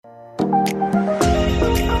Hello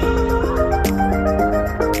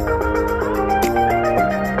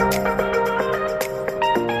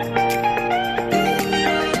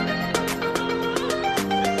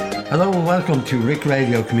and welcome to RICCY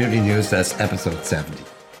Radio Community Newsdesk episode 70.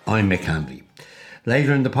 I'm Mick Hanley.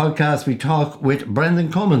 Later in the podcast we talk with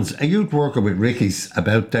Brendan Cummins, a youth worker with RICCY's,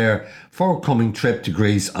 about their forthcoming trip to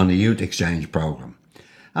Greece on a youth exchange programme.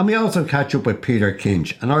 And we also catch up with Peter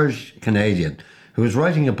Kinch, an Irish Canadian who is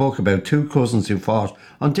writing a book about two cousins who fought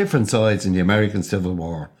on different sides in the American Civil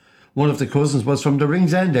War. One of the cousins was from the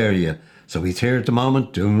Ringsend area, so he's here at the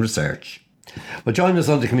moment doing research. Well, join us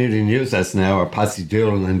on the Community News Desk now are Patsy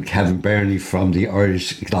and Kevin Byrne from the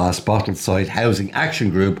Irish Glass Bottle Site Housing Action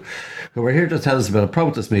Group, who are here to tell us about a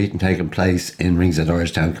protest meeting taking place in Ringsend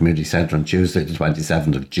Irish Town Community Centre on Tuesday the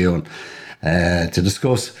 27th of June to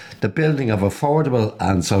discuss the building of affordable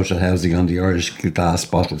and social housing on the Irish Glass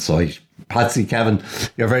Bottle Site. Patsy, Kevin,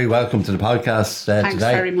 you're very welcome to the podcast today. Thanks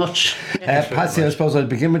very much. Patsy, I suppose I'll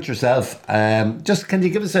begin with yourself. Just can you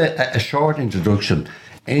give us a short introduction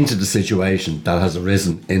into the situation that has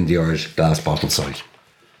arisen in the Irish Glass Bottle Site?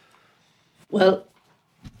 Well,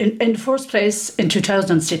 in the first place, in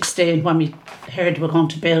 2016, when we heard we were going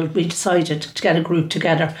to build, we decided to get a group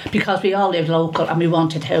together because we all live local and we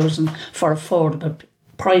wanted housing for affordable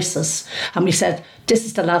prices. And we said, this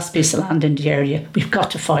is the last piece of land in the area. We've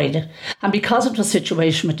got to find it. And because of the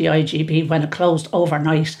situation with the IGB, when it closed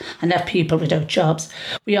overnight and left people without jobs,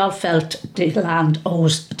 we all felt the land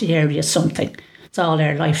owes the area something. It's all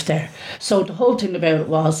our life there. So the whole thing about it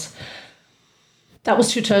was, that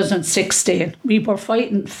was 2016. We were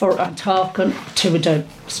fighting for and talking to the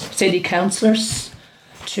city councillors,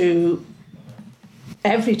 to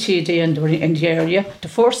every TD in the area. The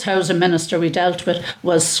first housing minister we dealt with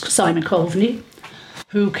was Simon Coveney,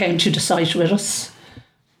 who came to the site with us.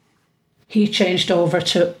 He changed over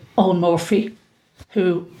to Owen Murphy,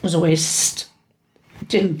 who was a waste.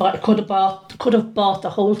 Could have bought the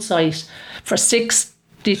whole site for 60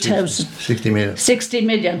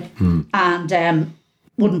 million and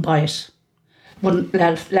wouldn't buy it, wouldn't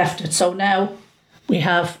left it. So now we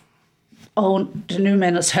have Owen, the new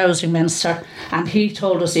housing minister, and he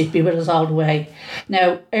told us he'd be with us all the way.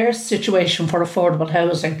 Now our situation for affordable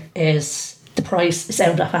housing is the price is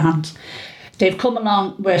out of hand. They've come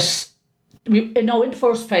along with, in the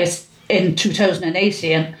first place in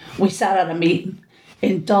 2018 we sat at a meeting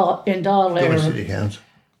in Dáil City Council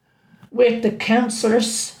with the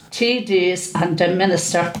councillors, TDs and the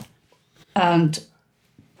minister, and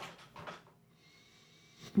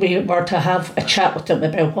we were to have a chat with them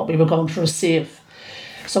about what we were going to receive.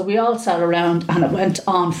 So we all sat around and it went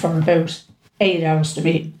on for about 8 hours to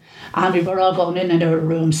meeting, and we were all going in and out of the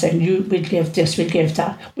room saying, we'll give this, we'll give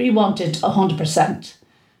that. We wanted 100%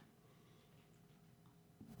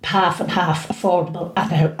 half and half affordable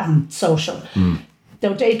and social.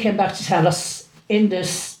 Though they came back to tell us in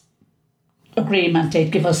this agreement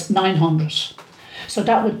they'd give us 900. So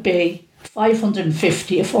that would be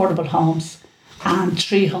 550 affordable homes and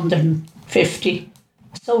 350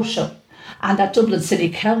 social. And that Dublin City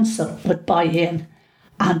Council would buy in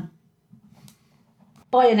and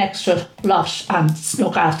buy an extra lot and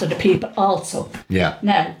look after the people also. Yeah.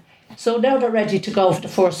 Now they're ready to go for the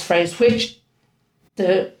first phase, which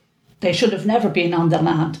they should have never been on the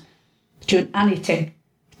land doing anything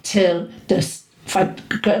till this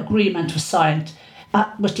agreement was signed.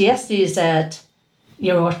 With the SDZ,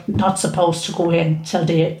 you're not supposed to go in till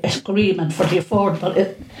the agreement for the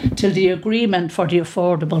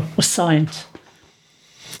affordable was signed.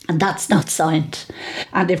 And that's not signed.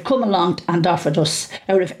 And they've come along and offered us,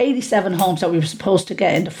 out of 87 homes that we were supposed to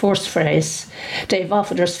get in the first phase, they've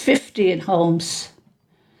offered us 15 homes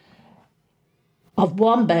of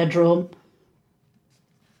 1 bedroom.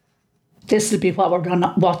 This will be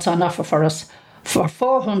what's on offer for us, for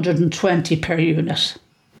 420 per unit.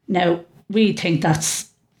 Now, we think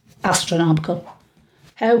that's astronomical.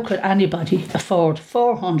 How could anybody afford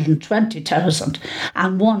 420,000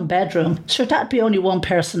 and 1 bedroom? Sure, that'd be only one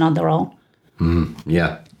person on their own.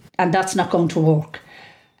 Yeah. And that's not going to work.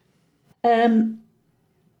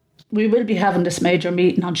 We will be having this major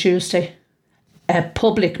meeting on Tuesday, a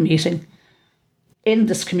public meeting in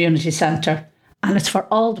this community centre, and it's for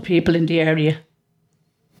all the people in the area.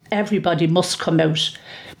 Everybody must come out,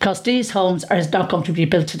 because these homes are not going to be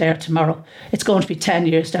built today or tomorrow. It's going to be 10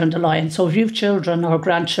 years down the line. So if you've children or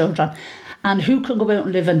grandchildren, and who can go out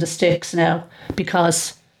and live in the sticks now,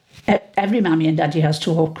 because every mammy and daddy has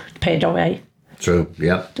to work to pay their way. True,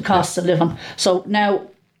 yeah. The cost of living. So now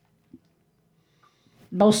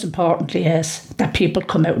most importantly is that people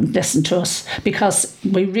come out and listen to us, because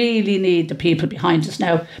we really need the people behind us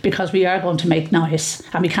now, because we are going to make noise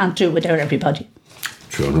and we can't do it without everybody.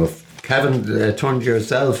 True enough. Kevin, turn to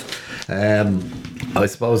yourself. I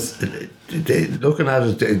suppose, looking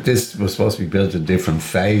at it, this was supposed to be built in different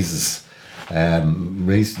phases.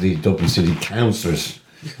 Recently, Dublin City councillors,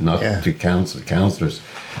 councillors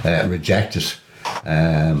rejected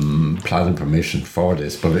planning permission for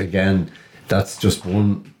this. But again, that's just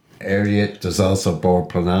one area. There's also Bord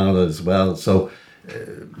Planala as well. So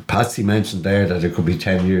Patsy mentioned there that it could be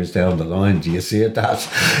 10 years down the line. Do you see it that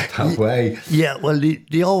way? Yeah, well,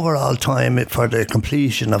 the overall time for the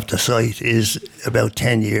completion of the site is about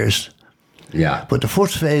 10 years. Yeah. But the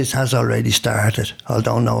first phase has already started,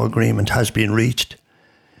 although no agreement has been reached.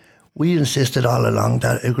 We insisted all along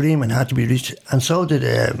that agreement had to be reached, and so did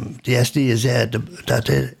the SDZ, that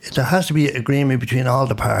there has to be agreement between all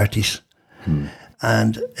the parties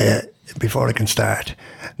and before it can start.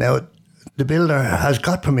 Now, the builder has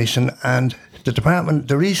got permission, and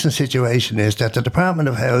the recent situation is that the Department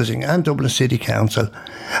of Housing and Dublin City Council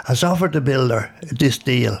has offered the builder this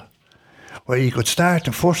deal where he could start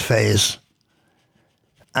the first phase,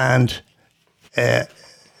 and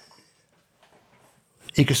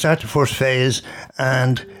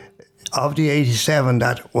and of the 87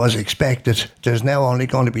 that was expected, there's now only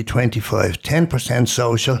going to be 25, 10%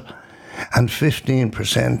 social and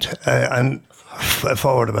 15%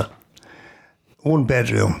 affordable. One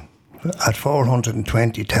bedroom at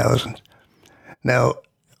 420,000. Now,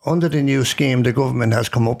 under the new scheme the government has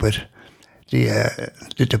come up with,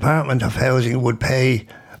 the Department of Housing would pay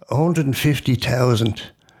 150,000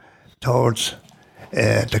 towards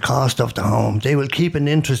the cost of the home. They will keep an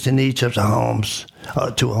interest in each of the homes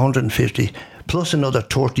to 150, plus another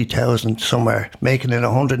 30,000 somewhere, making it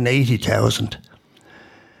 180,000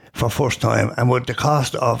 for first time. And with the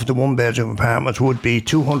cost of the one-bedroom apartments would be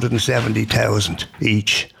 270,000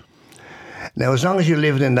 each. Now, as long as you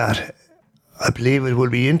live in that, I believe it will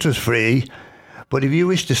be interest-free. But if you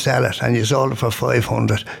wish to sell it and you sold it for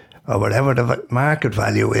 500 or whatever the market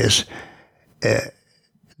value is,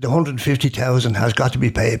 the 150,000 has got to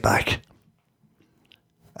be paid back.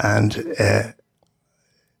 And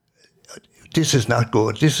this is not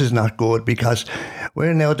good. This is not good, because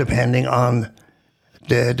we're now depending on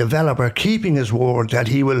the developer keeping his word that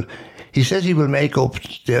he says he will make up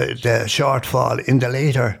the shortfall in the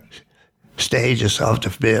later stages of the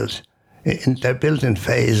build. They're built in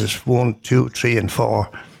phases 1, 2, 3 and 4.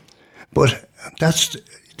 But that's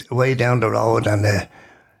way down the road, and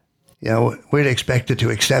we're expected to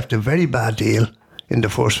accept a very bad deal in the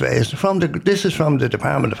first phase. This is from the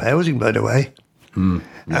Department of Housing, by the way.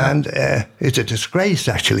 And it's a disgrace,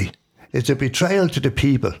 actually. It's a betrayal to the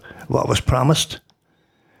people, what was promised.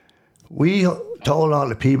 We told all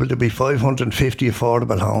the people to be 550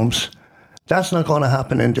 affordable homes. That's not going to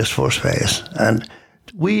happen in this first phase. And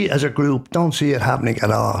we as a group don't see it happening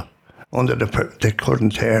at all under the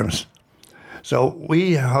current terms. So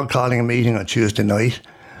we are calling a meeting on Tuesday night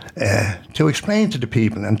to explain to the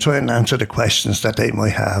people and try and answer the questions that they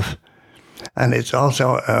might have. And it's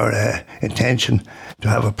also our intention to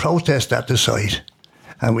have a protest at the site.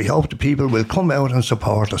 And we hope the people will come out and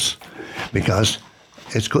support us, because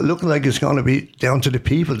it's looking like it's going to be down to the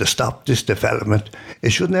people to stop this development.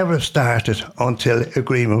 It should never have started until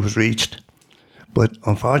agreement was reached. But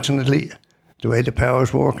unfortunately, the way the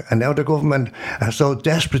powers work, and now the government are so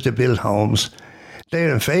desperate to build homes,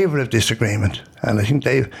 they're in favour of this agreement. And I think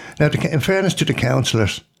in fairness to the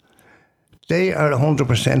councillors, they are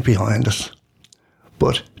 100% behind us.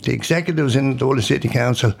 But the executives in the Dublin City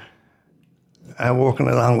Council are working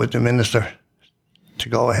along with the Minister to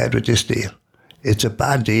go ahead with this deal. It's a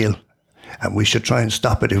bad deal, and we should try and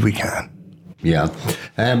stop it if we can. Yeah.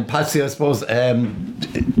 Patsy, I suppose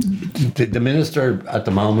the Minister at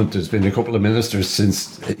the moment, there's been a couple of ministers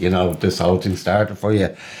since, this whole thing started for you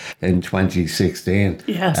in 2016.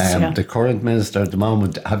 Yes, The current Minister at the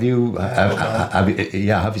moment, have you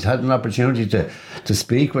had an opportunity to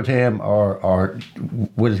speak with him, or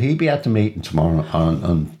will he be at the meeting tomorrow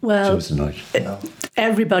on Tuesday night?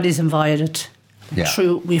 Everybody's invited. Yeah.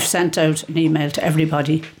 We've sent out an email to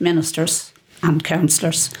everybody, ministers and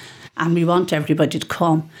councillors, and we want everybody to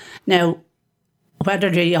come. Now, whether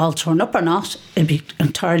they all turn up or not, it'll be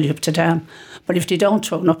entirely up to them. But if they don't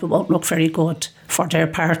turn up, it won't look very good for their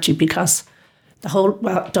party, because the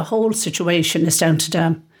whole situation is down to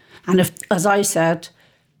them. And if, as I said,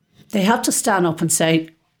 they have to stand up and say,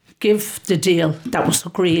 give the deal that was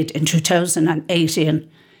agreed in 2018.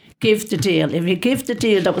 Give the deal. If you give the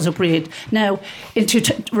deal that was agreed. Now,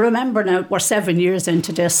 remember now, we're 7 years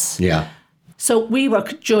into this. Yeah. So we were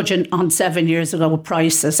judging on 7 years ago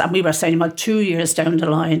prices, and we were saying, well, 2 years down the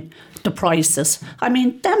line, the prices. I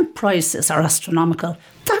mean, them prices are astronomical.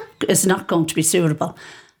 That is not going to be suitable.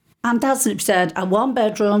 And as I said, a 1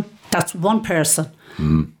 bedroom, that's one person.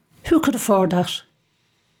 Who could afford that?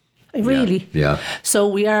 Really? Yeah. So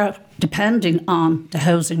we are depending on the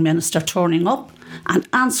housing minister turning up and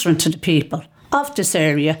answering to the people of this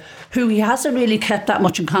area who he hasn't really kept that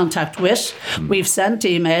much in contact with. We've sent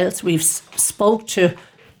emails, we've spoke to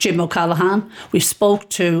Jim O'Callaghan, we've spoke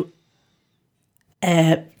to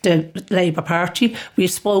the Labour Party, we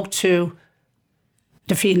spoke to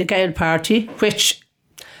the Fine Gael Party, which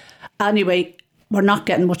anyway, we're not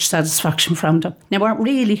getting much satisfaction from them. Now we're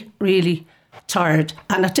really, really tired,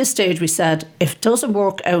 and at this stage we said if it doesn't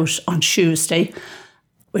work out on Tuesday,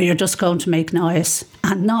 we're just going to make noise,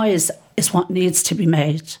 and noise is what needs to be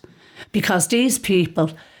made, because these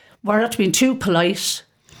people were at being too polite,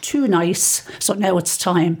 too nice, so now it's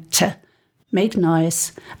time to make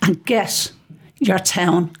noise and get your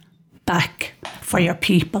town back for your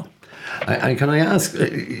people. And can I ask,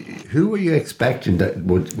 who were you expecting that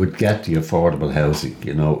would get the affordable housing?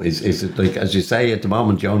 You know, is it like, as you say, at the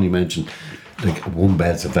moment you only mentioned like 1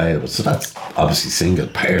 bed's available, so that's obviously single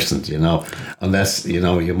persons, you know, unless, you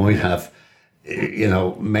know, you might have, you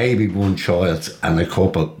know, maybe 1 child and a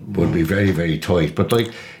couple would be very, very tight, but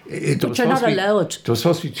like, but you're not allowed. There was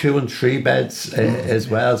supposed to be 2 and 3 beds as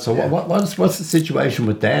well. So what's the situation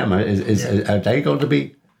with them? Are they going to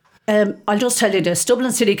be? I'll just tell you this.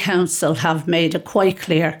 Dublin City Council have made it quite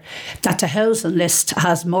clear that the housing list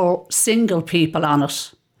has more single people on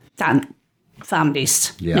it than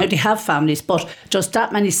families. Yeah. Now, they have families, but just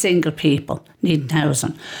that many single people needing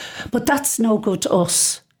housing. But that's no good to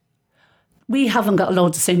us. We haven't got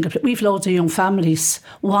loads of single people. We've loads of young families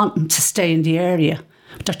wanting to stay in the area.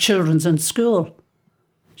 Their children's in school.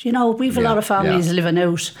 You know, we've a lot of families living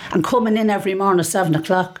out and coming in every morning at 7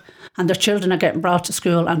 o'clock, and their children are getting brought to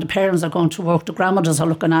school and the parents are going to work, the grandmothers are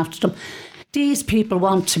looking after them. These people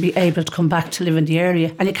want to be able to come back to live in the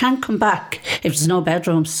area, and you can't come back if there's no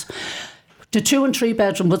bedrooms. The 2 and 3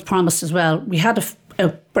 bedroom was promised as well. We had a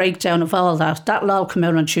breakdown of all that. That'll all come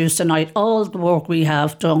out on Tuesday night, all the work we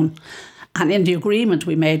have done. And in the agreement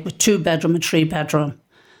we made with 2 bedroom and 3 bedroom,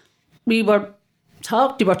 they were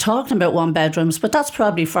talking about 1 bedrooms, but that's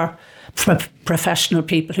probably for professional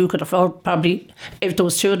people who could afford, probably, if there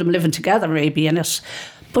was 2 of them living together, maybe in it.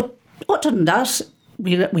 But other than that,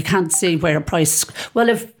 we can't see where a price. Well,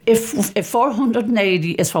 if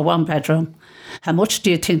 480 is for 1 bedroom, how much do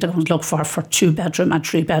you think they're going to look for 2 bedroom and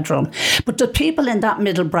 3 bedroom? But the people in that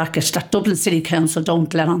middle bracket that Dublin City Council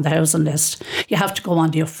don't let on the housing list, you have to go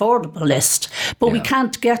on the affordable list. But we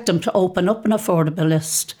can't get them to open up an affordable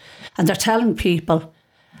list. And they're telling people,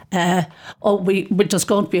 there's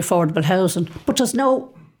going to be affordable housing. But there's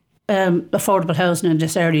no affordable housing in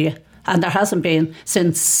this area. And there hasn't been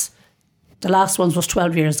since the last ones was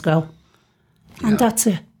 12 years ago. And that's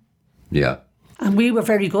it. Yeah. And we were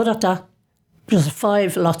very good at that. There's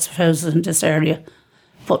 5 lots of houses in this area,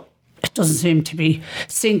 but it doesn't seem to be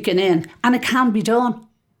sinking in. And it can be done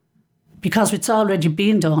because it's already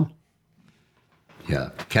been done.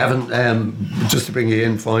 Yeah. Kevin, just to bring you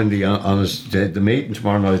in finally on the meeting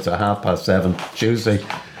tomorrow night at 7:30, Tuesday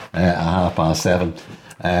at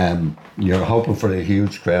 7:30. You're hoping for a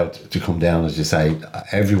huge crowd to come down, as you say,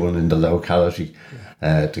 everyone in the locality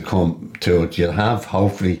to come to it. You'll have,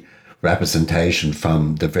 hopefully, representation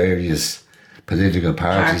from the various political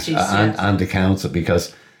parties and the council,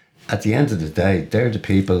 because at the end of the day, they're the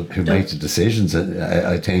people who make the decisions,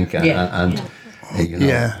 I think. You know.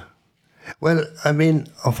 Yeah. Well, I mean,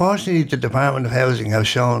 unfortunately, the Department of Housing have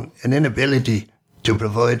shown an inability to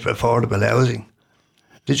provide for affordable housing.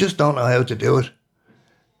 They just don't know how to do it.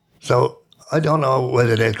 So I don't know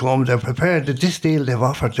whether they'll come. They're prepared. This deal they've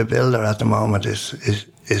offered the builder at the moment is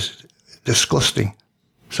disgusting.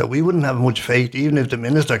 So we wouldn't have much faith even if the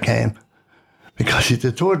minister came, because he's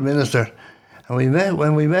the 3rd minister. And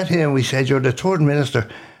when we met him, we said, "You're the 3rd minister.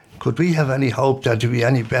 Could we have any hope that you'd be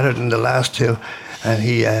any better than the last 2? And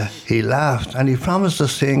he laughed and he promised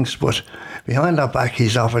us things, but behind our back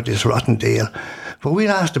he's offered this rotten deal. But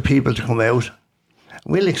we'll ask the people to come out.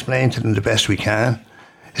 We'll explain to them the best we can.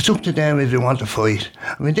 It's up to them if they want to fight.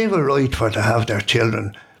 I mean, they have a right to have their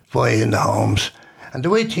children buying the homes. And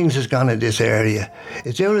the way things has gone in this area,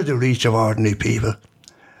 it's out of the reach of ordinary people.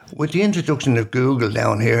 With the introduction of Google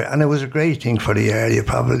down here, and it was a great thing for the area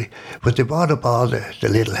probably, but they bought up all the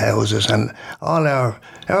little houses, and all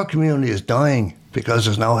our community is dying because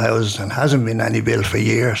there's no houses and hasn't been any built for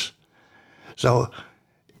years. So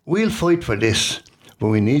we'll fight for this, but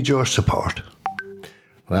we need your support.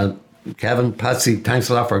 Well, Kevin, Patsy, thanks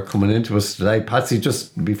a lot for coming in to us today. Patsy,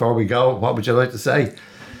 just before we go, what would you like to say?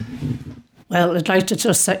 Well, I'd like to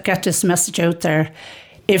just get this message out there.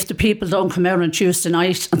 If the people don't come out on Tuesday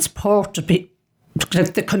night and support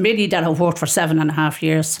the committee that have worked for 7.5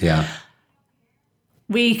 years,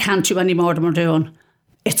 we can't do any more than we're doing.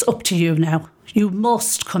 It's up to you now. You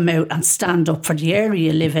must come out and stand up for the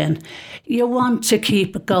area you live in. You want to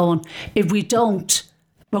keep it going. If we don't,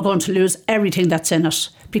 we're going to lose everything that's in it,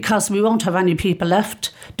 because we won't have any people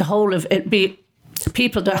left. The whole of it be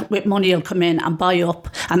people that with money will come in and buy up,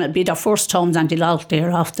 and it'll be their first homes, and they'll out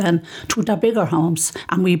there off then to their bigger homes,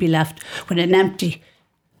 and we'll be left with an empty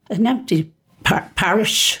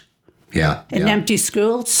parish, empty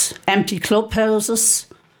schools, empty clubhouses.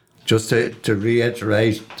 Just to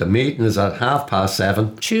reiterate, the meeting is at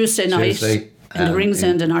 7:30 Tuesday night in the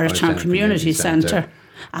Ringsend and Irish Town Community Centre.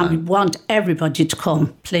 And we want everybody to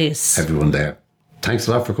come, please. Everyone there. Thanks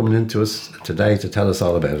a lot for coming in to us today to tell us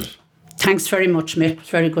all about it. Thanks very much, Mick. It's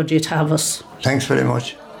very good of you to have us. Thanks very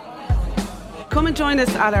much. Come and join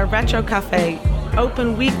us at our Retro Cafe,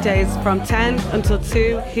 open weekdays from 10 until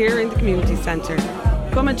 2 here in the community centre.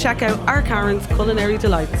 Come and check out our Karen's culinary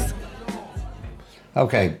delights.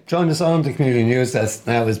 Okay, join us on the Community News Desk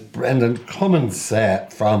now is Brendan Cummins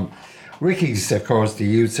from RICCY's, of course, the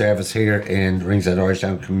youth service here in Ringsend Irish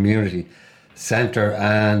Town Community Centre,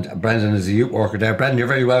 and Brendan is a youth worker there. Brendan, you're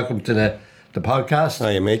very welcome to the podcast.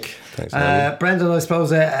 Hi, Mick. Thanks. Brendan, I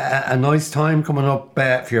suppose a nice time coming up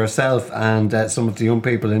for yourself and some of the young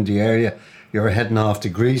people in the area. You're heading off to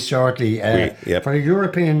Greece shortly for a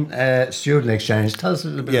European student exchange. Tell us a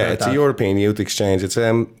little bit about that. Yeah, it's a European youth exchange.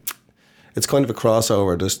 It's kind of a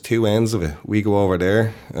crossover. There's two ends of it. We go over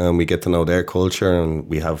there and we get to know their culture, and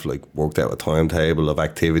we have worked out a timetable of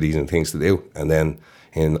activities and things to do. And then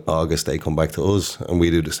in August they come back to us and we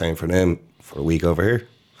do the same for them for a week over here.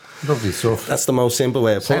 Lovely stuff. That's the most simple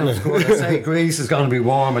way of putting it. I say Greece is going to be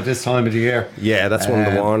warm at this time of the year. Yeah, that's one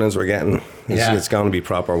of the warnings we're getting. It's going to be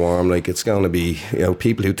proper warm. It's going to be,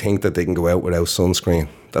 people who think that they can go out without sunscreen.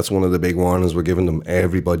 That's one of the big warnings we're giving them.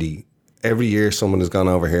 Everybody. Every year someone has gone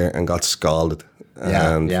over here and got scalded.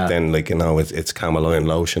 Then, it's cameline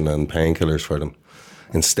lotion and painkillers for them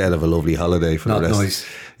instead of a lovely holiday for the rest. Not nice.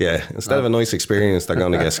 Yeah, instead of a nice experience, they're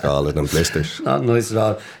going to get scalded and blisters. Not nice at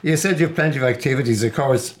all. You said you have plenty of activities. Of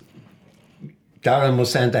course, Darren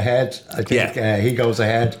was sent ahead. I think he goes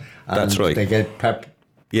ahead. And that's right. They get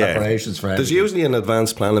preparations for everything. There's usually an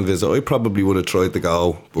advanced planning visit. I probably would have tried to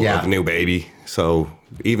go, but I have a new baby. So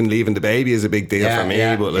even leaving the baby is a big deal for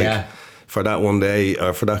me. For that one day,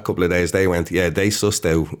 or for that couple of days, they went, they sussed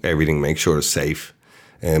out everything, make sure it's safe.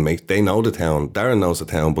 They know the town. Darren knows the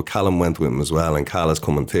town, but Callum went with him as well, and Cal is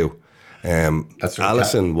coming too. That's right.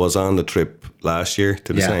 Alison was on the trip last year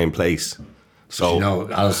to the same place. So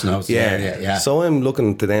Alison knows the area. So I'm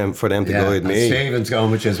looking to for them to guide me. Stephen's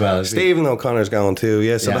going with you as well. Stephen O'Connor's going too.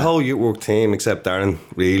 Yeah. So the whole youth work team, except Darren,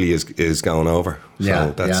 really is going over.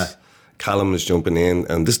 So that's Callum is jumping in,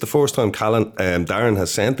 and this is the first time Darren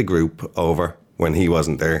has sent the group over when he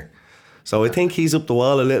wasn't there. So I think he's up the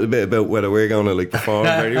wall a little bit about whether we're going to perform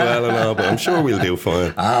very well or not, but I'm sure we'll do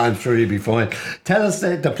fine. I'm sure you'll be fine. Tell us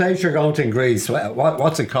the place you're going to in Greece.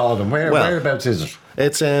 What's it called, and whereabouts is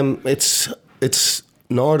it? It's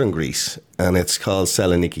northern Greece, and it's called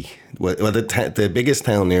Saloniki. Well, the biggest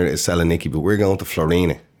town near it is Saloniki, but we're going to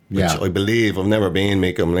Florina, which I believe, I've never been,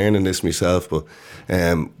 Mick, I'm learning this myself, but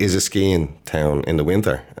is a skiing town in the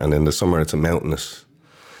winter, and in the summer it's a mountainous.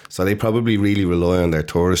 So they probably really rely on their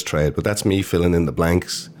tourist trade, but that's me filling in the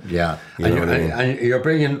blanks. Yeah. And you're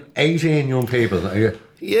bringing 18 young people, are you?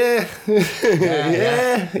 Yeah.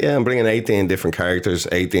 I'm bringing 18 different characters,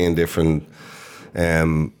 18 different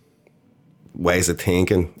ways of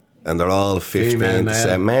thinking, and they're all 15.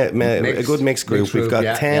 A good mixed group. We've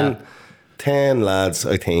got 10 lads,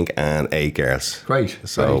 I think, and 8 girls. Great.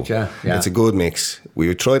 So it's a good mix.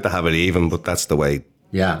 We tried to have it even, but that's the way.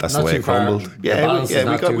 Yeah, that's the way it crumbled. We got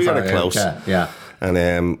it close.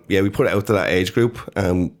 And we put it out to that age group.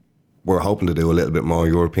 We're hoping to do a little bit more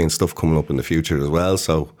European stuff coming up in the future as well.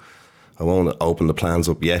 So I won't open the plans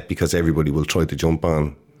up yet, because everybody will try to jump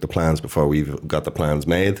on the plans before we've got the plans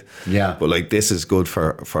made. Yeah. But this is good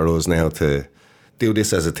for us now to do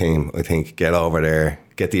this as a team. I think get over there,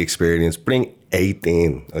 get the experience, bring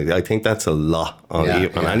 18. I think that's a lot on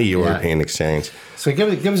any European exchange. So give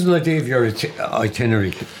us an idea of your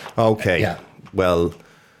itinerary. Okay. Yeah. Well,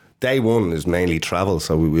 day one is mainly travel,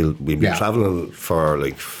 so we'll be travelling for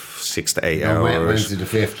 6 to 8 hours. Wednesday the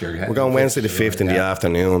 5th. We're going Wednesday the 5th in the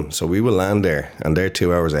afternoon, so we will land there, and they're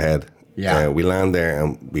 2 hours ahead. Yeah. We land there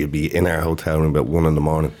and we'll be in our hotel room about 1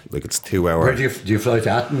 a.m. Like it's 2 hours. Where do you fly to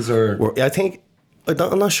Athens or?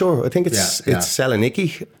 I'm not sure. I think it's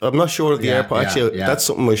Saloniki. I'm not sure of the airport. Actually, that's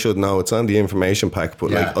something I should know. It's on the information pack,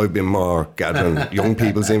 but like I've been more gathering young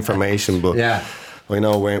people's information. But I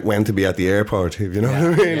know when to be at the airport. If you know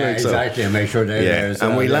what I mean. Yeah, exactly. And make sure they're there. As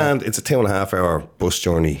and well, we land. It's a 2.5 hour bus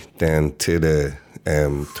journey then to the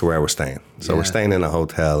to where we're staying. So we're staying in a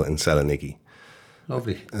hotel in Saloniki.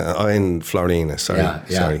 Lovely. I'm in Florina.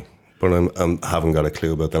 Sorry, but I haven't got a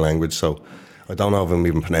clue about the language, so. I don't know if I'm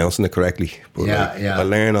even pronouncing it correctly, but I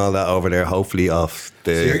learn all that over there, hopefully off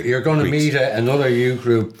the... So you're going to meet another youth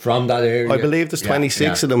group from that area? I believe there's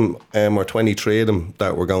 26 of them, or 23 of them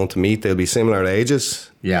that we're going to meet. They'll be similar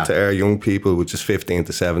ages to our young people, which is 15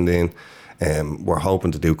 to 17. We're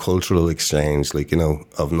hoping to do cultural exchange, like,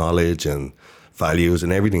 of knowledge and values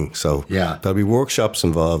and everything. So there'll be workshops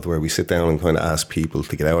involved where we sit down and kind of ask people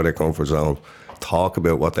to get out of their comfort zone, talk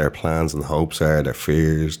about what their plans and hopes are, their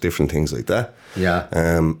fears, different things like that.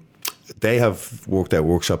 They have worked out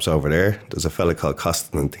workshops over there. There's a fella called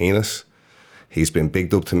Constantinos. He's been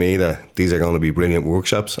bigged up to me that these are going to be brilliant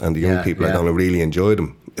workshops and the young people are going to really enjoy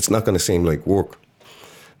them. It's not going to seem like work.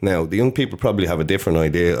 Now, the young people probably have a different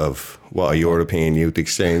idea of what a European youth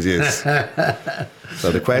exchange is.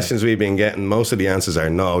 So the questions we've been getting, most of the answers are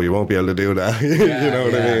no, you won't be able to do that. You know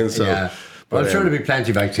what I mean? So. But I'm sure there'll be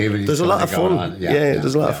plenty of activities. There's a lot of fun.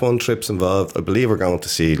 There's a lot of fun trips involved. I believe we're going to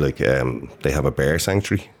see, like, they have a bear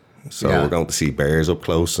sanctuary. So we're going to see bears up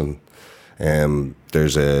close. And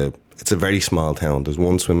it's a very small town. There's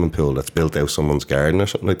one swimming pool that's built out someone's garden or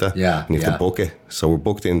something like that. And you have to book it. So we're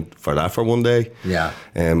booked in for that for one day.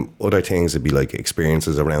 Other things would be like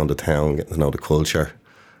experiences around the town, getting to know the culture.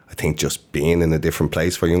 I think just being in a different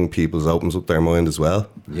place for young people opens up their mind as well.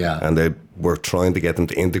 And we're trying to get them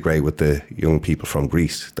to integrate with the young people from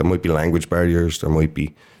Greece. There might be language barriers, there might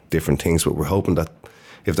be different things, but we're hoping that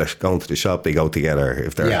if they're going to the shop, they go together.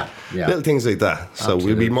 If they're little things like that. So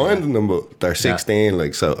we'll be minding them, but they're 16,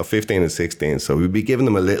 like, so 15 and 16. So we'll be giving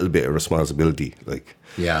them a little bit of responsibility, like.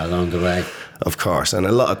 Along the way. Of course, and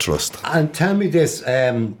a lot of trust. And tell me this,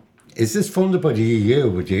 is this funded by the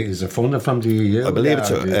EU? Is it funded from the EU? I believe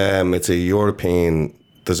it's a European.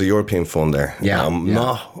 There's a European fund there. I'm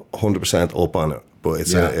not 100% up on it, but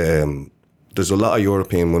it's there's a lot of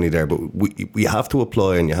European money there. But we have to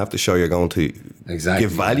apply, and you have to show you're going to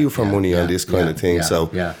give value for money on this kind of thing. So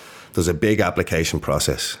there's a big application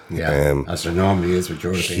process. As there normally is with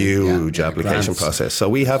European. Huge application process. So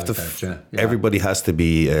we have to. Everybody has to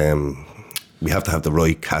be. We have to have the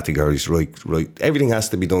right categories, right. Everything has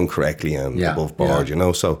to be done correctly and above board,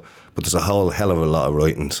 So, but there's a whole hell of a lot of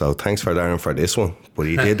writing. So thanks for Darren for this one. But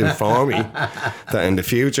he did inform me that in the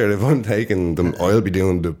future, if I'm taking them, I'll be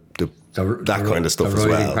doing that kind of stuff as well.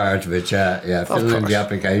 The writing part of it, filling in the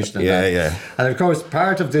application. And of course,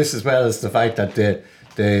 part of this as well is the fact that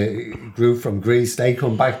the group from Greece, they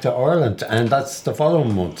come back to Ireland, and that's the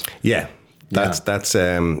following month. That's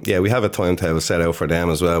we have a timetable set out for them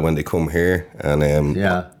as well when they come here, and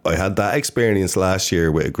I had that experience last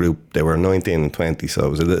year with a group. They were 19 and 20, so it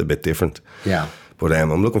was a little bit different. But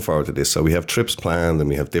I'm looking forward to this. So we have trips planned and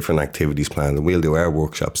we have different activities planned, and we'll do our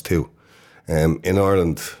workshops too. In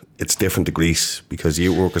Ireland, it's different to Greece because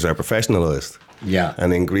youth workers are professionalised.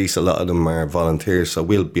 And in Greece, a lot of them are volunteers, so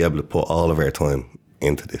we'll be able to put all of our time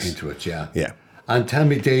into this. Into it, And tell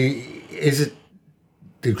me,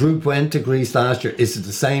 the group went to Greece last year. Is it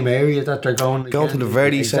the same area that they're going? Going to the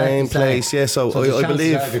very same place, So I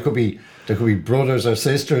believe there could be brothers or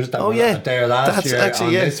sisters that were there last year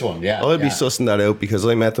actually, on this one. I'll be sussing that out because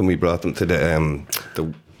I met them. We brought them to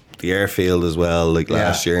the airfield as well, like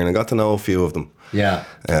last year, and I got to know a few of them.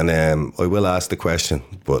 And I will ask the question,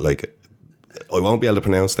 but like, I won't be able to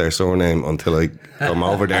pronounce their surname until I come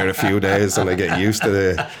over there a few days and I get used to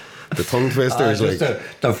the tongue twisters.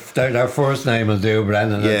 Their first name will do,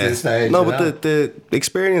 Brendan, at this stage. No, but the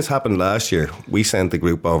experience happened last year. We sent the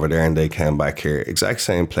group over there and they came back here, exact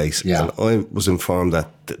same place. And I was informed that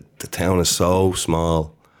the town is so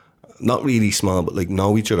small, not really small, but like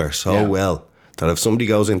know each other so well, that if somebody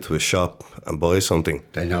goes into a shop and buys something,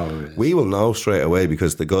 they know who it is. We will know straight away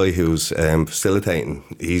because the guy who's facilitating,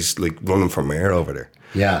 he's like running for mayor over there.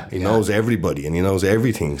 He knows everybody and he knows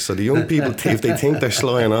everything. So the young people, if they think they're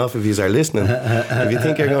slying off, if you are listening, if you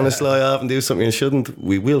think you're going to sly off and do something you shouldn't,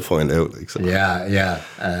 we will find out. Like, so.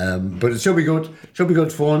 But it should be good. Should be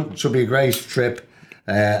good fun. Should be a great trip.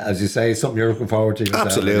 As you say, something you're looking forward to yourself.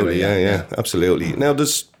 Absolutely, anyway. Absolutely. Now,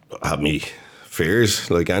 I had me fears.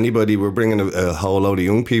 Like anybody, we're bringing a whole load of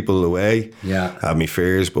young people away. Yeah. Have me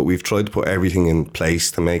fears, but we've tried to put everything in place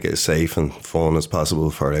to make it as safe and fun as possible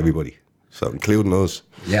for everybody. So including us.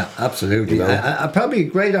 Yeah, absolutely. Probably a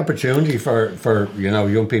great opportunity for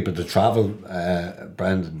young people to travel,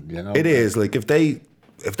 Brendan. It is. Like if they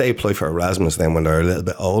apply for Erasmus, then when they're a little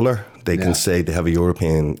bit older, they can say they have a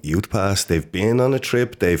European youth pass. They've been on a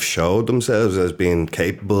trip. They've showed themselves as being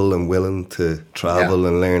capable and willing to travel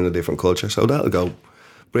and learn a different culture. So that'll go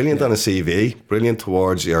brilliant on a CV. Brilliant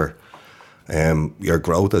towards your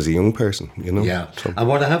growth as a young person. Yeah. So. And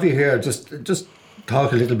what I have you here, just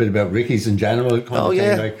talk a little bit about RICCY's in general. Like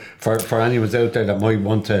for anyone out there that might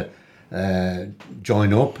want to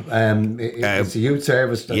join up. It's a youth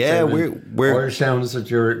service. That's we're Irishtown. Is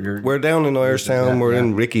it we're down in Irishtown. We're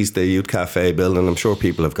in RICCY's, the youth cafe building. I'm sure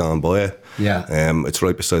people have gone by it. Yeah. It's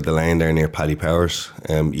right beside the lane there near Paddy Powers.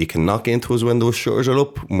 You can knock into us when those shutters are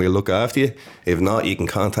up and we'll look after you. If not, you can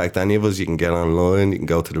contact any of us. You can get online. You can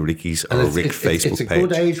go to the RICCY's or RICC Facebook page. It's a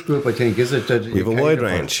good age group, I think, is it? We have a wide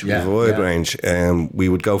range. We have a wide range. We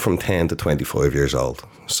would go from 10 to 25 years old.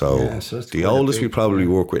 So the oldest we probably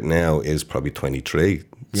work with now is probably 23.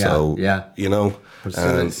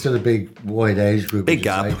 But still a big wide age group. Big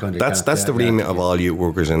gap. That's the remit of all youth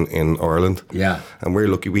workers in Ireland. Yeah. And we're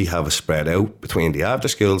lucky we have a spread out between the after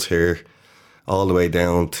schools here all the way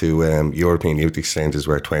down to European youth exchanges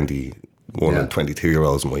where 21 and 22 year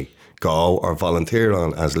olds might go or volunteer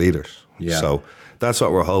on as leaders. Yeah. So that's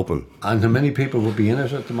what we're hoping. And how many people will be in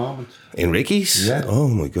it at the moment? In RICCY's? Yeah. Oh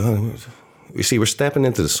my God. You see, we're stepping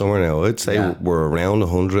into the summer now. I'd say we're around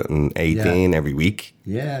 118 every week.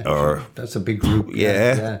 Yeah, that's a big group.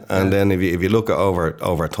 And then if you look at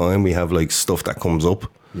over time, we have like stuff that comes up.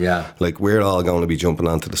 Yeah. Like we're all going to be jumping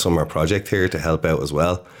onto the summer project here to help out as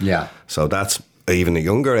well. Yeah. So that's even a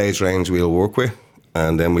younger age range we'll work with.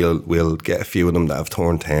 And then we'll get a few of them that have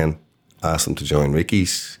turned 10, ask them to join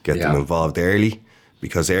RICCY's, get them involved early,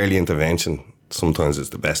 because early intervention sometimes is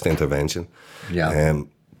the best intervention. Yeah.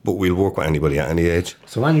 But we'll work with anybody at any age.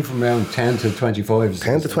 So any from around 10 to 25?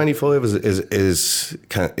 10 to 25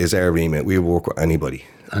 is our remit. We work with anybody.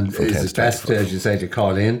 And is it best, as you say, to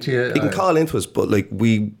call in to you? You can call into us, but like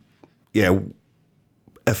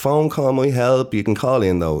a phone call might help. You can call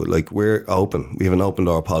in though. Like we're open. We have an open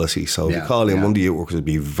door policy. So if you call in, one of the youth workers would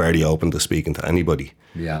be very open to speaking to anybody.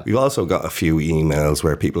 Yeah. We've also got a few emails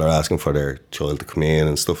where people are asking for their child to come in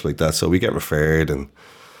and stuff like that. So we get referred and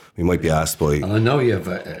we might be asked by... And I know you have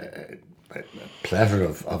a plethora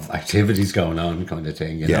of activities going on, kind of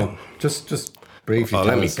thing, you know? Just briefly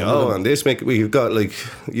tell us some of them. On this, we've got, like,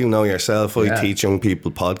 you know yourself, I teach young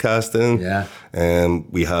people podcasting. Yeah.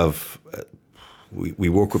 We have... We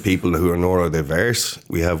work with people who are neurodiverse.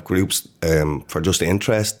 We have groups for just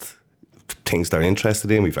interest, things they're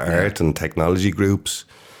interested in. We've art and technology groups,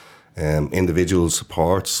 individual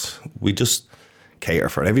supports. We just cater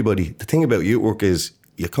for everybody. The thing about youth work is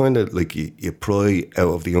you kind of like you pry out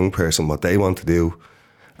of the young person what they want to do,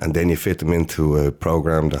 and then you fit them into a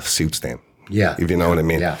program that suits them. Yeah, if you know what I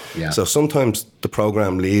mean. Yeah. So sometimes the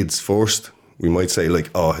program leads first. We might say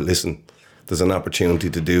like, oh, listen, there's an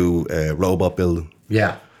opportunity to do robot building.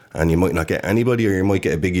 Yeah. And you might not get anybody, or you might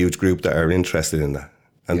get a big, huge group that are interested in that.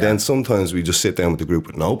 And then sometimes we just sit down with the group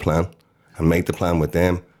with no plan and make the plan with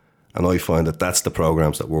them. And I find that that's the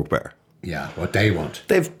programs that work better. Yeah, what they want.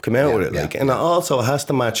 They've come out with it, and it also has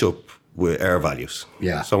to match up with our values.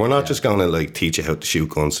 Yeah. So we're not just going to like teach you how to shoot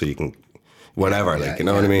guns so you can, whatever, you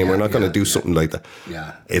know what I mean? We're not going to do something like that.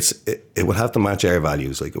 Yeah. It would have to match our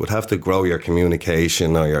values. Like it would have to grow your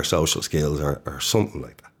communication or your social skills or something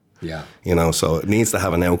like that. Yeah. You know, so it needs to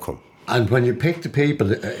have an outcome. And when you pick the people,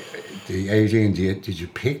 the 18, did you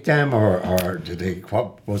pick them or did they?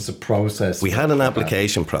 What was the process? We had an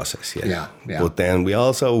application process, Yeah. But then we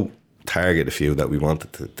also target a few that we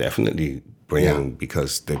wanted to definitely bring in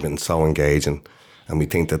because they've been so engaging, and we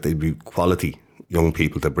think that they'd be quality young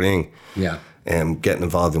people to bring. Yeah. Getting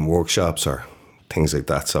involved in workshops or things like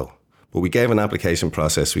that. So, but we gave an application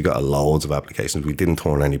process. We got loads of applications. We didn't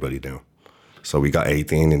turn anybody down. So we got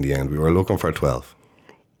 18 in the end. We were looking for 12.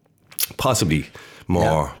 Possibly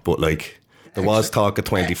more, but like there was talk of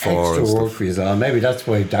 24. Extra work for you, so maybe that's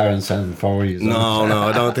why Darren's sending for you. No,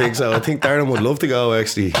 I don't think so. I think Darren would love to go,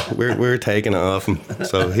 actually. We're taking it off him,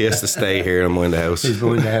 so he has to stay here and mind the house. He's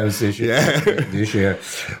minding the house this year. This year.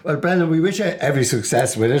 Well, Brendan, we wish you every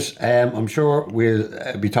success with it. I'm sure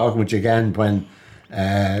we'll be talking with you again when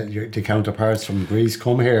the counterparts from Greece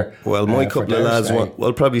come here. Well, my couple of lads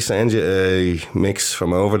will probably send you a mix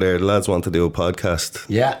from over there. The lads want to do a podcast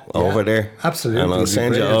over there. Absolutely. And I'll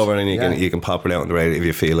send you over and you can pop it out on the radio if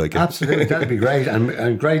you feel like it. Absolutely, that'd be great.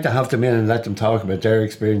 And great to have them in and let them talk about their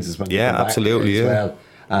experiences when they come back absolutely, as well.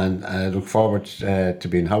 And I look forward to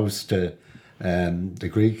being host to the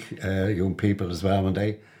Greek young people as well when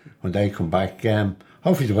they come back.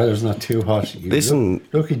 Hopefully the weather's not too hot. Listen,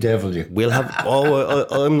 lucky devil you. We'll have.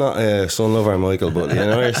 I'm not a sun lover, Michael, but you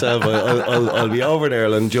know yourself. I'll be over there.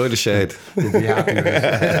 I'll enjoy the shade. You'll be happy with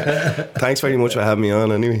it. Thanks very much for having me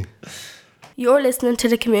on. Anyway. You're listening to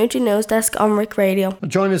the Community Newsdesk on RICC Radio.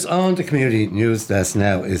 Join us on the Community Newsdesk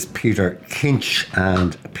now is Peter Kinch,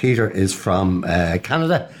 and Peter is from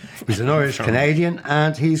Canada. He's an Irish Canadian,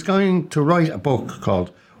 and he's going to write a book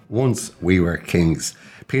called Once We Were Kings.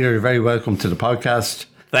 Peter, you're very welcome to the podcast.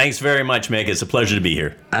 Thanks very much, Mick. It's a pleasure to be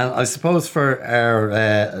here. And I suppose for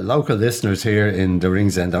our local listeners here in the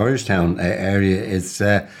Ringsend, Irishtown area, it's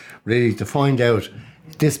really to find out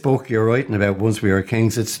this book you're writing about, Once We Were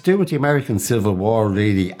Kings. It's to do with the American Civil War,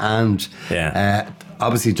 really, and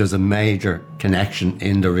obviously there's a major connection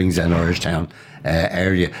in the Ringsend, Irishtown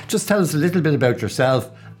area. Just tell us a little bit about yourself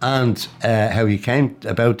and how you came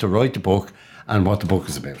about to write the book and what the book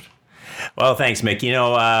is about. Well, thanks, Mick. You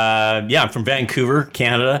know, I'm from Vancouver,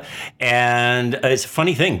 Canada, and it's a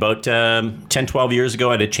funny thing. About 10, 12 years ago,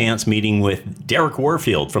 I had a chance meeting with Derek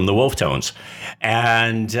Warfield from the Wolf Tones.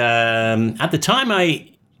 And at the time, I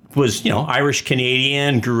was, Irish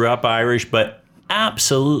Canadian, grew up Irish, but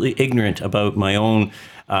absolutely ignorant about my own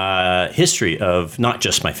history of not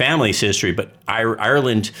just my family's history, but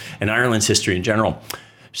Ireland and Ireland's history in general.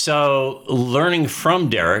 So learning from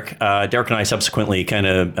Derek and I subsequently kind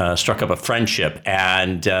of struck up a friendship.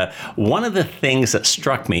 And one of the things that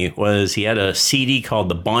struck me was he had a CD called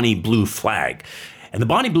The Bonnie Blue Flag. And the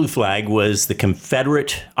Bonnie Blue Flag was the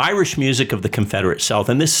Confederate, Irish music of the Confederate South.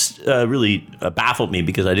 And this really baffled me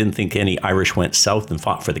because I didn't think any Irish went south and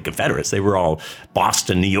fought for the Confederates. They were all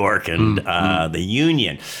Boston, New York, and the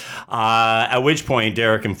Union. At which point,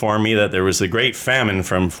 Derek informed me that there was a great famine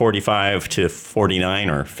from 45 to 49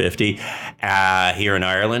 or 50 here in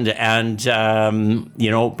Ireland. And,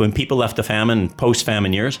 when people left the famine,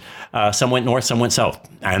 post-famine years, some went north, some went south.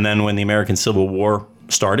 And then when the American Civil War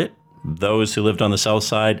started, those who lived on the south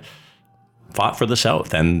side fought for the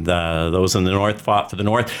south, and those in the north fought for the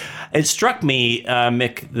north. It struck me,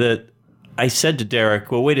 Mick, that I said to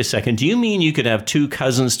Derek, well, wait a second, do you mean you could have two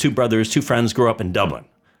cousins, two brothers, two friends grow up in Dublin?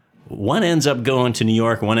 One ends up going to New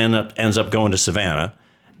York, one ends up going to Savannah,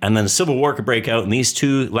 and then the Civil War could break out, and these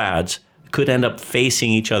two lads could end up facing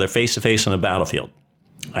each other face to face on a battlefield.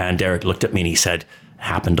 And Derek looked at me and he said,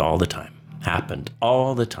 happened all the time.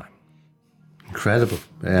 Incredible,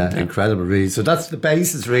 incredible, really. So that's the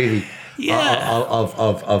basis, really,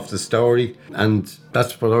 of the story, and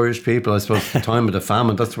that's what Irish people, I suppose, the time of the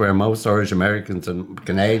famine. That's where most Irish Americans and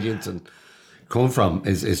Canadians and come from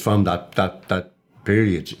is from that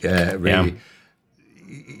period, really.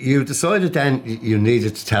 Yeah. You decided then you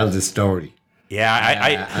needed to tell this story.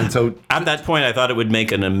 Yeah, and so at that point, I thought it would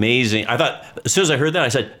make an amazing. I thought as soon as I heard that, I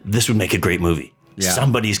said, "This would make a great movie. Yeah.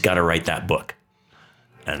 Somebody's got to write that book."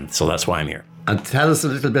 And so that's why I'm here. And tell us a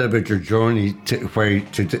little bit about your journey to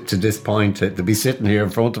this point, to be sitting here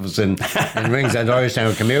in front of us in Ringsend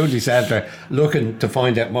Irishtown Community Centre, looking to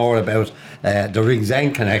find out more about the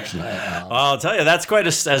Ringsend connection. Well, I'll tell you, that's quite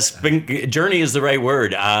a journey is the right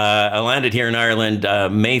word. I landed here in Ireland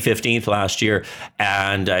May 15th last year,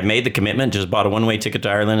 and I made the commitment, just bought a one-way ticket to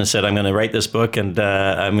Ireland and said, I'm going to write this book, and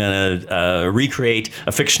I'm going to recreate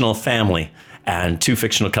a fictional family and two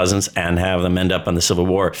fictional cousins and have them end up on the Civil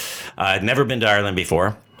War. I'd never been to Ireland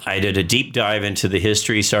before. I did a deep dive into the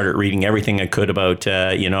history, started reading everything I could about,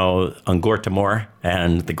 An Gcúirt Mór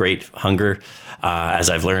and the Great Hunger,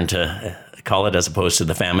 as I've learned to call it, as opposed to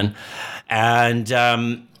the famine. And,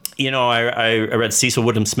 I read Cecil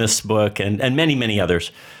Woodham Smith's book and many, many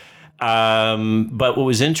others. But what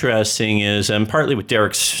was interesting is, and partly with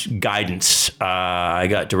Derek's guidance, I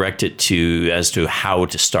got directed as to how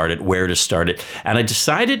to start it, where to start it. And I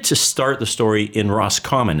decided to start the story in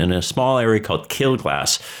Roscommon, in a small area called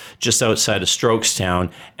Kilglass, just outside of Strokestown,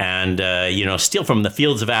 and, steal from the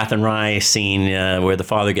fields of Athenry scene where the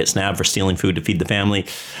father gets nabbed for stealing food to feed the family,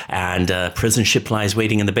 and prison ship lies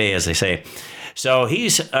waiting in the bay, as they say. So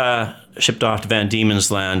he's shipped off to Van Diemen's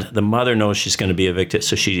Land. The mother knows she's going to be evicted,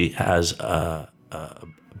 so she has a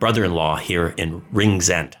brother-in-law here in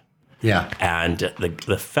Ringsend. Yeah. And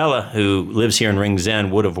the fella who lives here in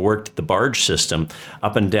Ringsend would have worked the barge system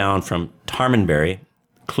up and down from Tarmanbury,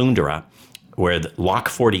 Clundara, where the Lock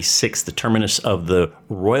 46, the terminus of the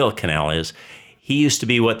Royal Canal is. He used to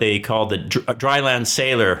be what they called the dryland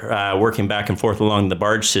sailor, working back and forth along the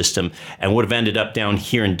barge system, and would have ended up down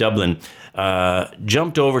here in Dublin.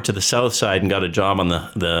 Jumped over to the south side and got a job on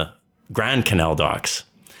the Grand Canal docks.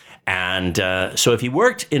 And so if you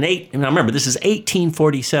worked now remember, this is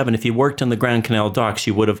 1847. If you worked on the Grand Canal docks,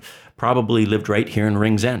 you would have probably lived right here in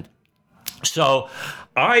Ringsend. So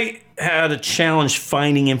I had a challenge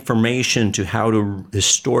finding information to how to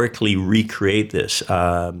historically recreate this.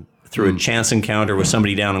 Through a chance encounter with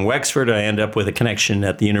somebody down in Wexford, I ended up with a connection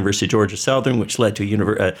at the University of Georgia Southern, which led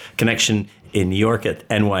to a connection in New York at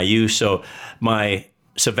NYU. So my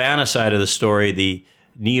Savannah side of the story, the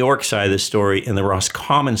New York side of the story, and the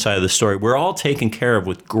Roscommon side of the story were all taken care of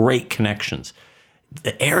with great connections.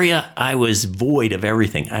 The area I was void of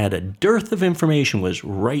everything. I had a dearth of information was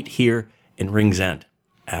right here in Ringsend.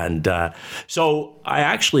 And so I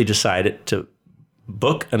actually decided to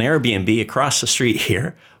book an Airbnb across the street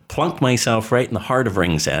here, plunked myself right in the heart of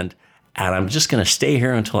Ringsend, and I'm just going to stay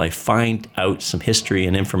here until I find out some history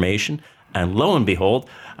and information. And lo and behold,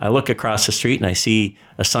 I look across the street and I see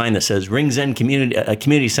a sign that says Ringsend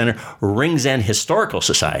Community Center, Ringsend Historical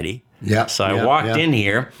Society. Yeah. So I walked in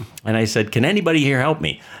here and I said, can anybody here help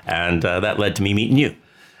me? And that led to me meeting you.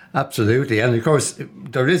 Absolutely. And of course,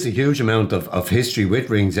 there is a huge amount of history with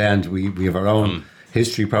Ringsend. We have our own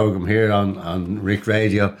history program here on RICC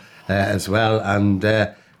Radio as well. And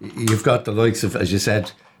you've got the likes of, as you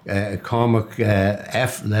said, Cormac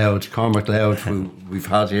Loud, who we've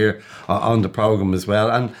had here on the programme as well.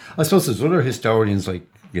 And I suppose there's other historians like,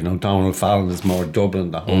 Donald Fallon is more Dublin,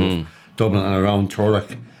 the whole of Dublin and around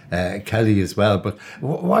Turlock, Kelly as well. But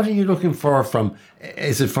what are you looking for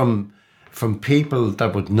is it from people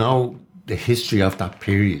that would know the history of that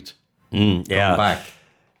period? Yeah. Back?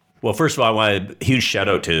 Well, first of all, I want a huge shout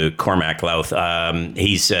out to Cormac Louth. I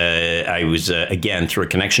was again through a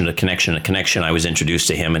connection, I was introduced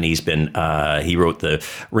to him, and he wrote the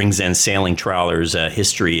Ringsend sailing trawlers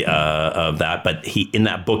history of that. But in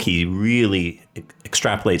that book, he really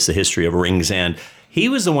extrapolates the history of Ringsend. He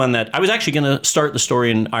was the one that I was actually going to start the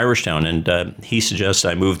story in Irishtown, and he suggested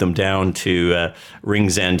I move them down to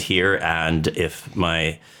Ringsend here, and if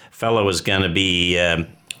my fellow was going to be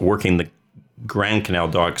working the Grand Canal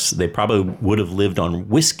docks, they probably would have lived on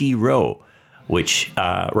Whiskey Row, which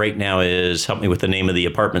right now is, help me with the name of the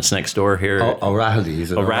apartments next door here. O'Reilly.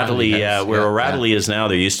 Where O'Reilly is now.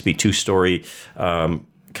 There used to be two-story kind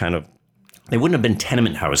of, they wouldn't have been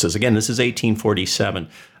tenement houses. Again, this is 1847.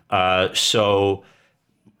 So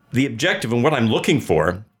the objective and what I'm looking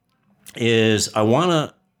for is I want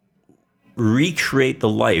to recreate the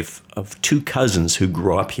life of two cousins who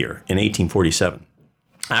grew up here in 1847.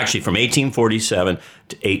 Actually, from 1847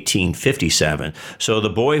 to 1857. So the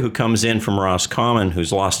boy who comes in from Roscommon,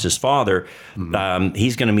 who's lost his father,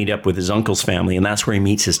 he's going to meet up with his uncle's family, and that's where he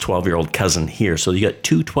meets his 12-year-old cousin here. So you got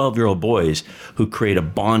two 12-year-old boys who create a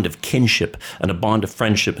bond of kinship and a bond of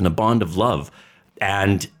friendship and a bond of love.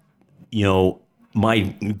 And, my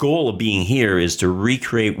goal of being here is to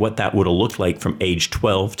recreate what that would have looked like from age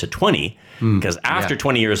 12 to 20, because after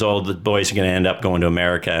 20 years old, the boys are going to end up going to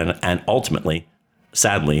America and ultimately,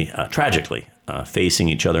 sadly, tragically, facing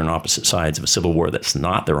each other on opposite sides of a civil war that's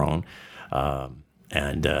not their own.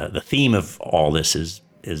 And the theme of all this is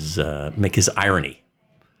Mick is irony.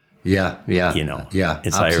 Yeah.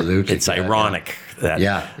 It's absolutely. It's ironic that.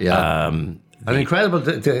 And incredible.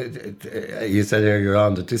 You said earlier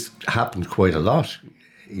on that this happened quite a lot.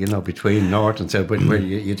 Between North and South, where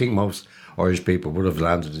you think most Irish people would have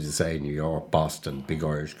landed, as you say, New York, Boston, big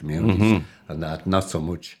Irish communities, and that not so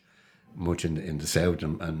much in the South,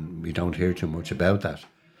 and we don't hear too much about that.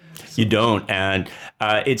 You don't, and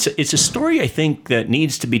it's a story I think that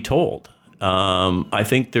needs to be told. I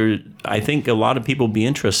think a lot of people will be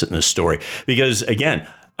interested in this story because, again,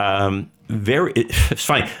 it's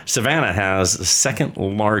funny. Savannah has the second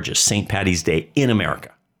largest St. Paddy's Day in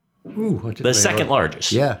America. Ooh, the second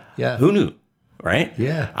largest. Yeah. Who knew? Right?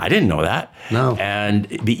 Yeah. I didn't know that. No. And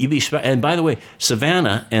by the way,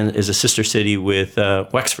 Savannah is a sister city with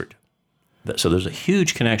Wexford. So there's a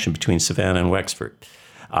huge connection between Savannah and Wexford.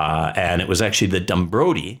 And it was actually the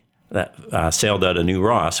Dumbrody that sailed out of New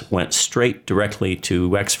Ross, went straight directly to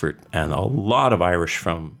Wexford. And a lot of Irish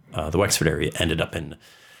from the Wexford area ended up in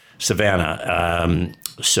Savannah.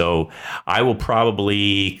 So I will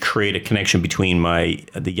probably create a connection between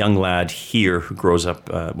the young lad here who grows up,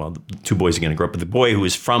 the two boys are going to grow up, but the boy who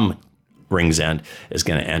is from Ringsend is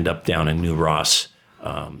going to end up down in New Ross,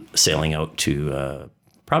 sailing out to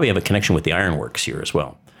probably have a connection with the ironworks here as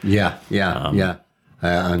well.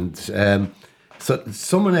 So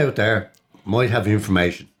someone out there might have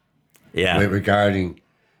information regarding,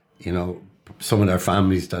 some of their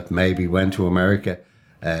families that maybe went to America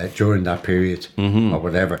during that period or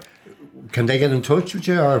whatever. Can they get in touch with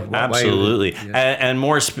you? Or Absolutely. And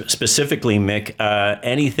more specifically, Mick,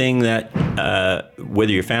 anything that,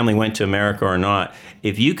 whether your family went to America or not,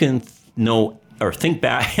 if you can know or think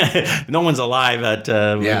back, no one's alive at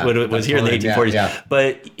when it was here in the 1840s.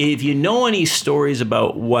 But if you know any stories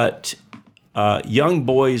about what young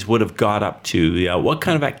boys would have got up to, what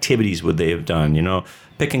kind of activities would they have done,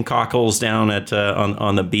 picking cockles down at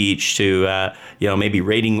on the beach to, maybe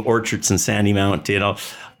raiding orchards in Sandy Mount,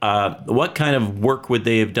 what kind of work would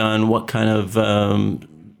they have done? What kind of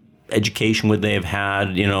education would they have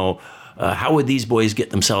had? How would these boys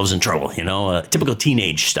get themselves in trouble? Typical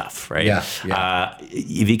teenage stuff, right?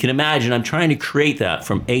 If you can imagine, I'm trying to create that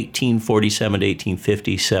from 1847 to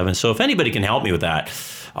 1857. So if anybody can help me with that,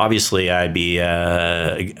 obviously I'd be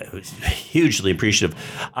hugely appreciative.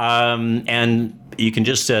 And you can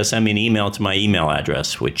just send me an email to my email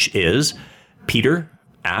address, which is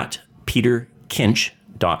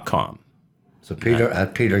peter@peterkinch.com. So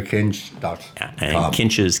peter@peterkinch.com. And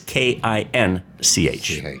Kinch is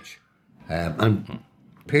Kinch. And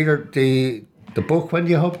Peter, the book, when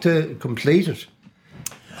do you hope to complete it?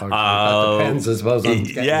 Or that depends, I suppose, on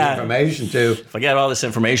getting the information too. If I get all this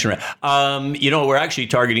information right. We're actually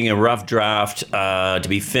targeting a rough draft to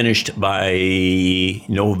be finished by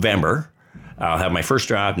November. I'll have my first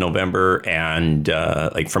draft November, and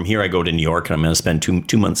from here I go to New York, and I'm going to spend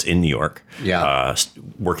two months in New York,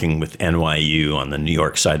 working with NYU on the New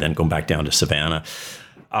York side, then going back down to Savannah.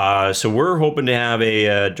 So we're hoping to have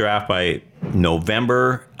a draft by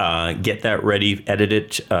November, get that ready, edit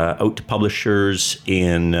it, out to publishers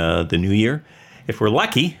in the new year. If we're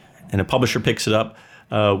lucky and a publisher picks it up,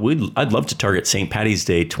 I'd love to target St. Patty's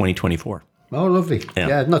Day 2024. Oh, lovely.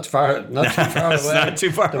 Yeah, not too far away. Not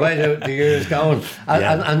too far the way the year is going.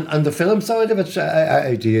 And the film side of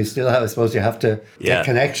it, do you still have, I suppose you have to get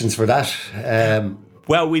connections for that?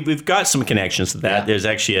 Well, we've got some connections to that. Yeah. There's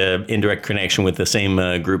actually an indirect connection with the same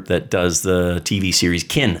group that does the TV series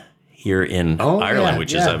Kin here in Ireland,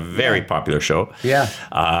 which is a very popular show. Yeah.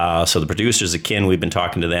 So the producers of Kin, we've been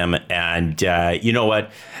talking to them. And you know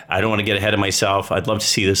what? I don't want to get ahead of myself. I'd love to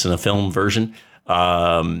see this in a film version.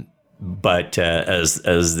 But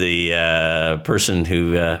as the person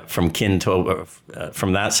who from Kin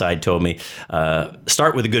from that side told me,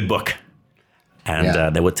 start with a good book.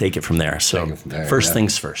 And they would take it from there. So first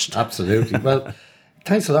things first. Absolutely. Well,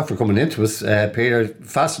 thanks a lot for coming into us, Peter.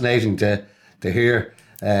 Fascinating to hear,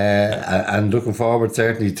 and looking forward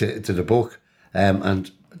certainly to the book. And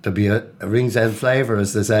there'll be a Ringsend flavour,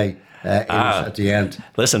 as they say, at the end.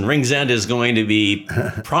 Listen, Ringsend is going to be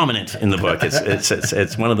prominent in the book.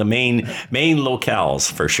 It's one of the main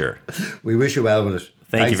locales for sure. We wish you well with it.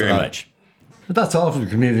 Thank you very much. But that's all from the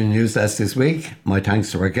Community News Desk this week. My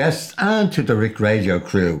thanks to our guests and to the RICC Radio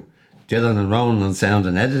crew. Dylan and Ronan on sound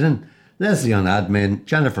and editing, Leslie on admin,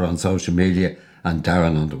 Jennifer on social media, and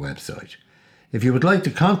Darren on the website. If you would like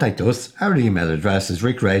to contact us, our email address is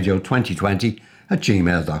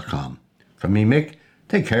rickradio2020@gmail.com. From me, Mick,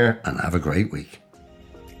 take care and have a great week.